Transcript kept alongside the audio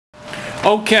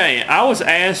Okay, I was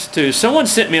asked to. Someone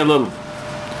sent me a little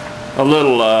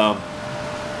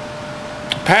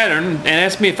pattern and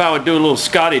asked me if I would do a little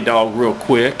Scotty dog real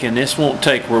quick, and this won't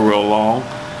take real long.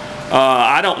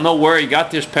 I don't know where he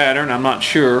got this pattern. I'm not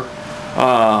sure,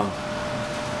 but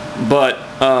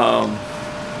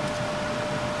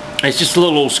it's just a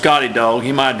little old Scotty dog.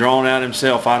 He might have drawn out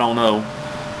himself. I don't know,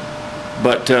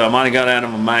 but might have got out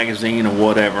of a magazine or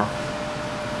whatever.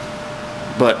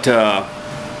 But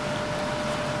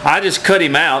I just cut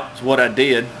him out, is what I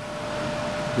did.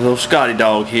 Little Scotty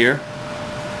dog here.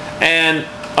 And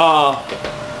I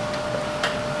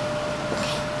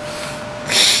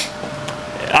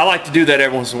like to do that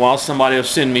every once in a while. Somebody will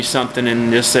send me something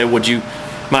and just say, would you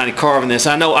mind carving this?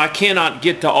 I know I cannot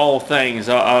get to all things.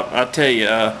 I tell you,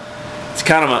 it's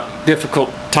kind of a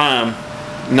difficult time.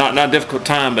 Not difficult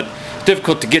time, but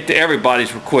difficult to get to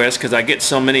everybody's requests because I get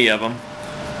so many of them.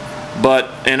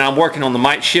 And I'm working on the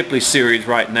Mike Shipley series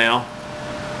right now,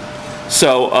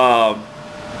 so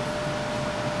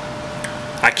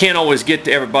I can't always get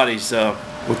to everybody's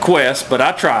requests, but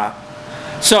I try.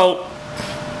 So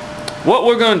what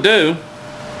we're going to do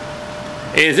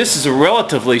is, this is a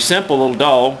relatively simple little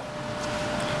dog.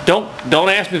 Don't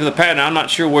ask me for the pattern. I'm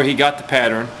not sure where he got the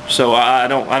pattern, so I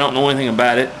don't know anything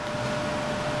about it.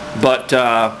 But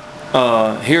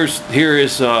here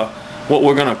is what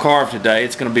we're going to carve today.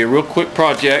 It's going to be a real quick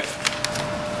project,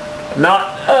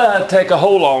 not take a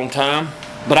whole long time,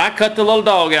 but I cut the little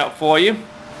dog out for you.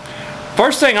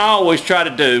 First thing I always try to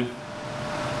do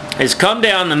is come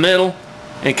down the middle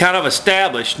and kind of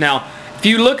establish. Now if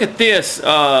you look at this,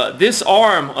 this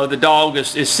arm of the dog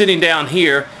is sitting down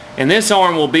here, and this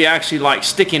arm will be actually like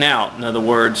sticking out, in other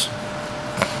words.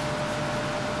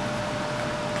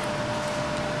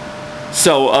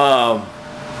 So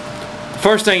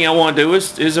first thing I want to do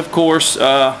is of course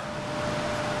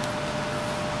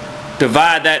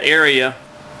divide that area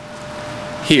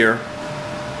here.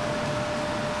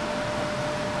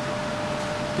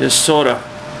 Just sort of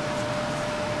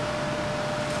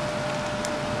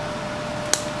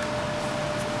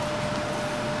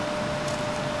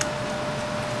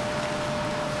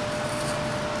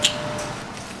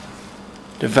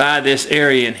divide this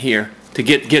area in here to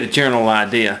get a general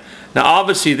idea. Now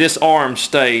obviously this arm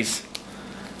stays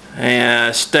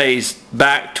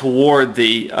back toward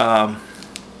the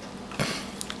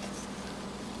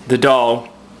dog,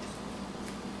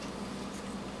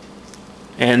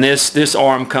 and this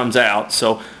arm comes out.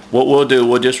 So what we'll do,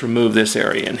 we'll just remove this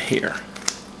area in here.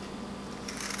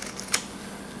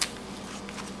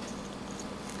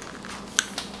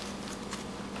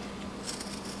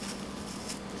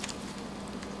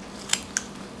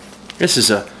 This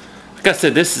is a, like I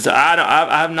said, this is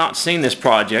I have not seen this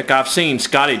project. I've seen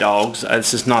Scotty dogs.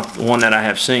 This is not one that I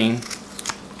have seen.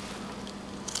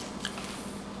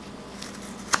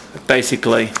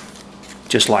 Basically,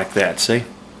 just like that. See?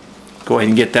 Go ahead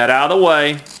and get that out of the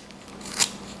way.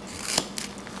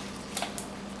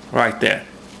 Right there.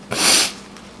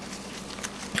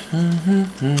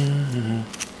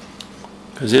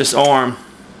 Because this arm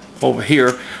over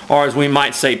here, or as we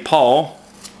might say, paw.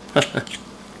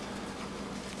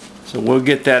 So we'll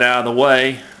get that out of the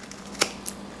way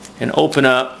and open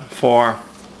up for.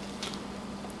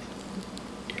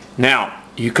 Now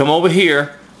you come over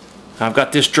here. I've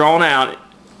got this drawn out,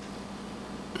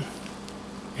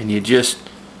 and you just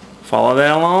follow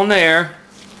that along there,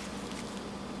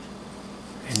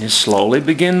 and just slowly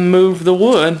begin to move the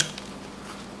wood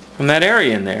from that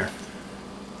area in there.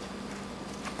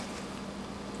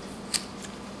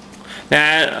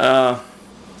 Now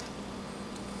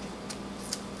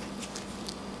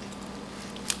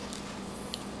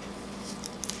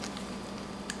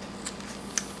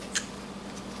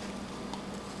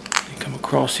come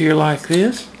across here like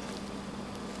this.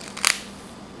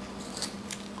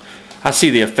 I see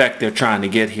the effect they're trying to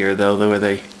get here, though, where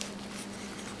they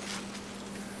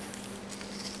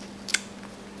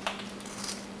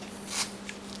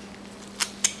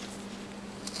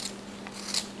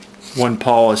one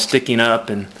paw is sticking up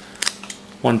and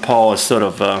one paw is sort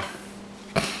of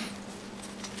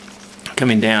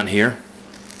coming down here.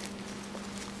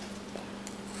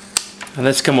 Now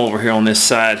let's come over here on this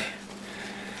side.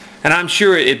 And I'm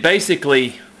sure it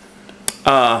basically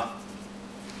does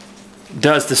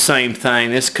the same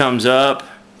thing. This comes up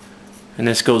and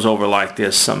this goes over like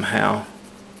this somehow.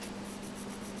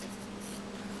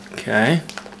 Okay.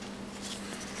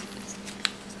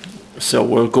 So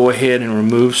we'll go ahead and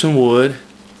remove some wood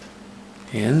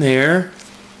in there.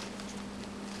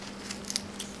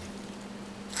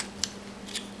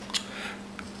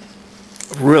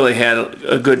 Really had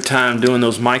a good time doing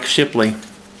those Mike Shipley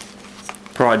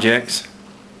projects.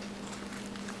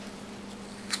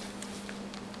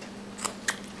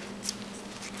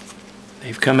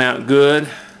 They've come out good,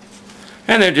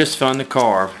 and they're just fun to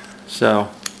carve. So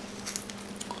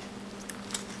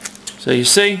you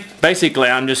see, basically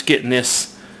I'm just getting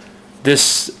this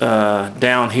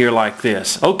down here like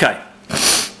this. Okay,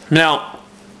 now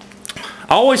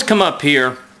I always come up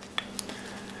here,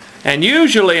 and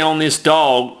usually on this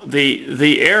dog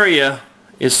the area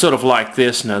is sort of like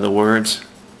this, in other words.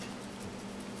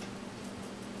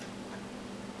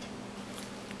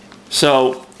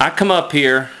 So I come up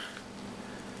here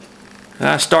and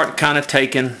I start kind of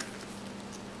taking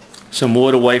some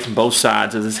wood away from both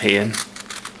sides of his head.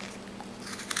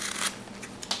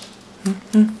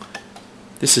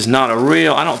 This is not a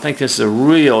real, I don't think this is a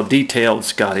real detailed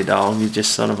Scotty dog. He's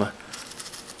just sort of a,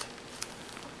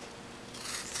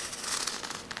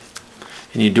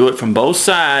 and you do it from both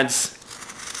sides.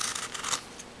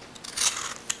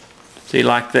 See,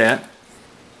 like that.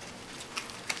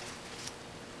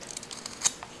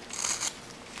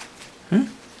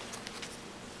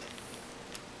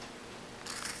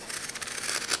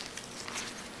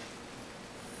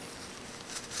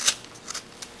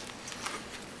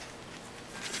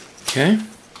 Okay.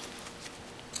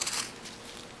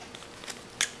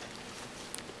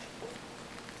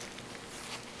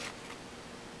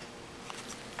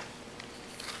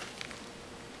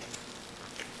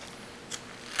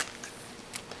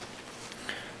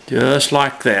 Just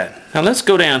like that. Now let's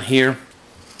go down here,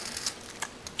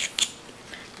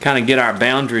 kind of get our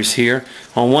boundaries here.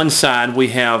 On one side we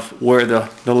have where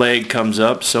the leg comes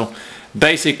up, so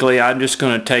basically I'm just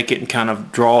going to take it and kind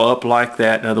of draw up like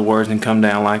that, in other words, and come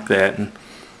down like that. And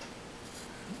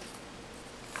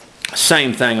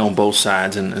same thing on both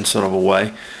sides in sort of a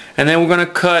way. And then we're going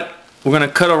to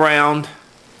cut around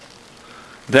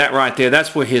that right there.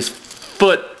 That's where his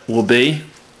foot will be.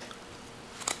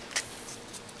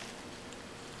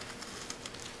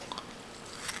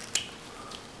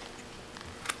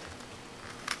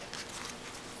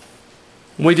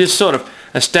 We just sort of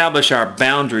establish our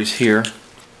boundaries here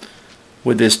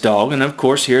with this dog, and of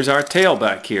course here's our tail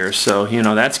back here, so you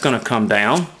know that's going to come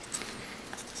down.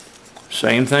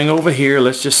 Same thing over here.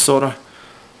 Let's just sort of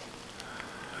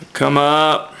come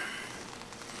up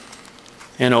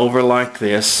and over like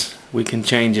this. We can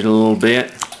change it a little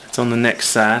bit. It's on the next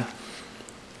side.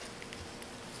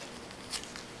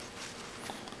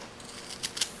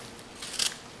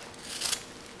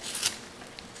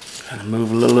 Kind of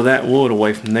move a little of that wood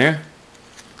away from there.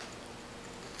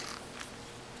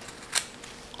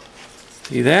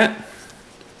 See that?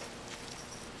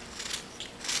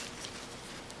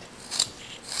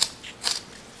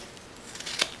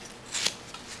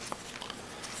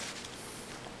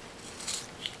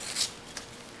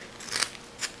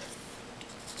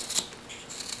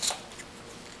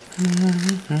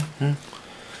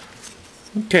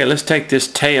 Okay, let's take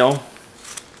this tail,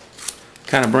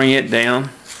 kind of bring it down.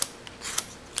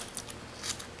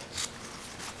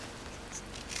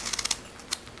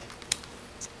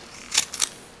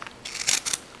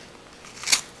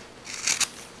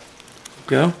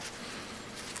 Go.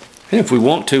 And if we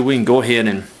want to, we can go ahead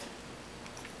and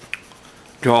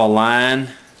draw a line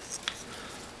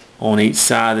on each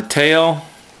side of the tail,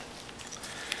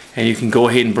 and you can go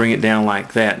ahead and bring it down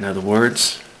like that, in other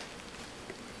words.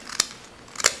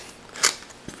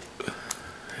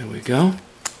 There we go.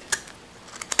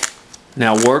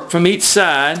 Now work from each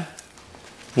side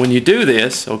when you do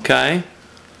this, okay?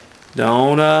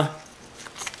 Don't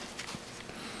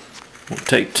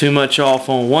take too much off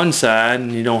on one side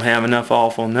and you don't have enough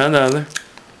off on the other.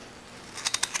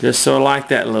 Just sort of like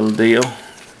that little deal.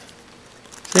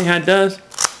 See how it does?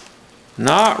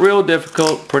 Not real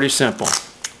difficult, pretty simple.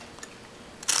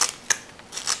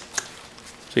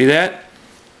 See that?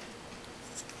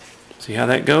 See how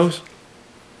that goes?